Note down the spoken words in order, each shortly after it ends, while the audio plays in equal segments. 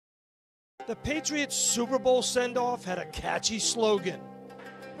The Patriots Super Bowl send-off had a catchy slogan.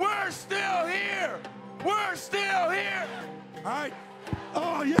 We're still here! We're still here! All right.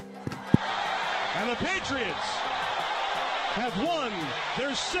 Oh, yeah. And the Patriots have won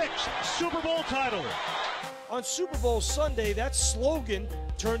their 6th Super Bowl title. On Super Bowl Sunday, that slogan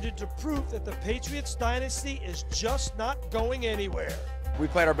turned into proof that the Patriots dynasty is just not going anywhere. We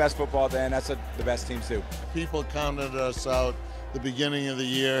played our best football then. That's what the best teams do. People counted us out the beginning of the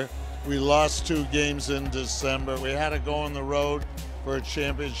year. We lost 2 games in December. We had to go on the road for a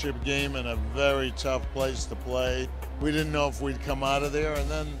championship game in a very tough place to play. We didn't know if we'd come out of there. And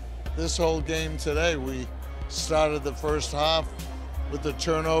then this whole game today, we started the first half with the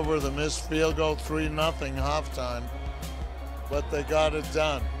turnover, the missed field goal, 3-0 halftime. But they got it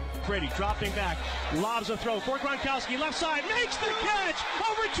done. Brady dropping back, lobs a throw for Gronkowski, left side, makes the catch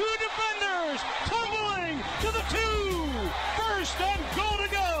over 2 defenders, tumbling to the 2, first and goal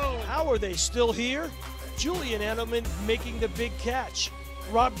to go. How are they still here? Julian Edelman making the big catch.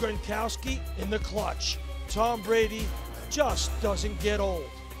 Rob Gronkowski in the clutch. Tom Brady just doesn't get old.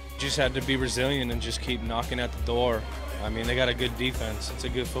 Just had to be resilient and just keep knocking at the door. I mean, they got a good defense. It's a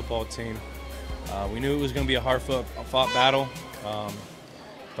good football team. We knew it was going to be a hard-fought battle.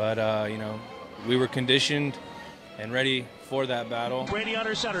 But you know, we were conditioned and ready for that battle. Brady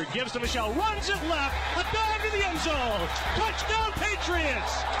under center, gives to Michelle, runs it left, a dive to the end zone. Touchdown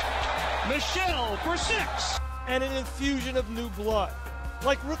Patriots! Michelle for 6. And an infusion of new blood,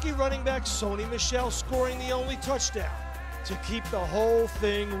 like rookie running back Sony Michel scoring the only touchdown to keep the whole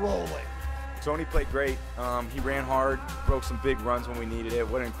thing rolling. Sony played great. He ran hard, broke some big runs when we needed it.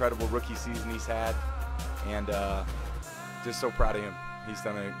 What an incredible rookie season he's had. And just so proud of him. He's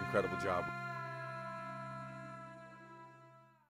done an incredible job.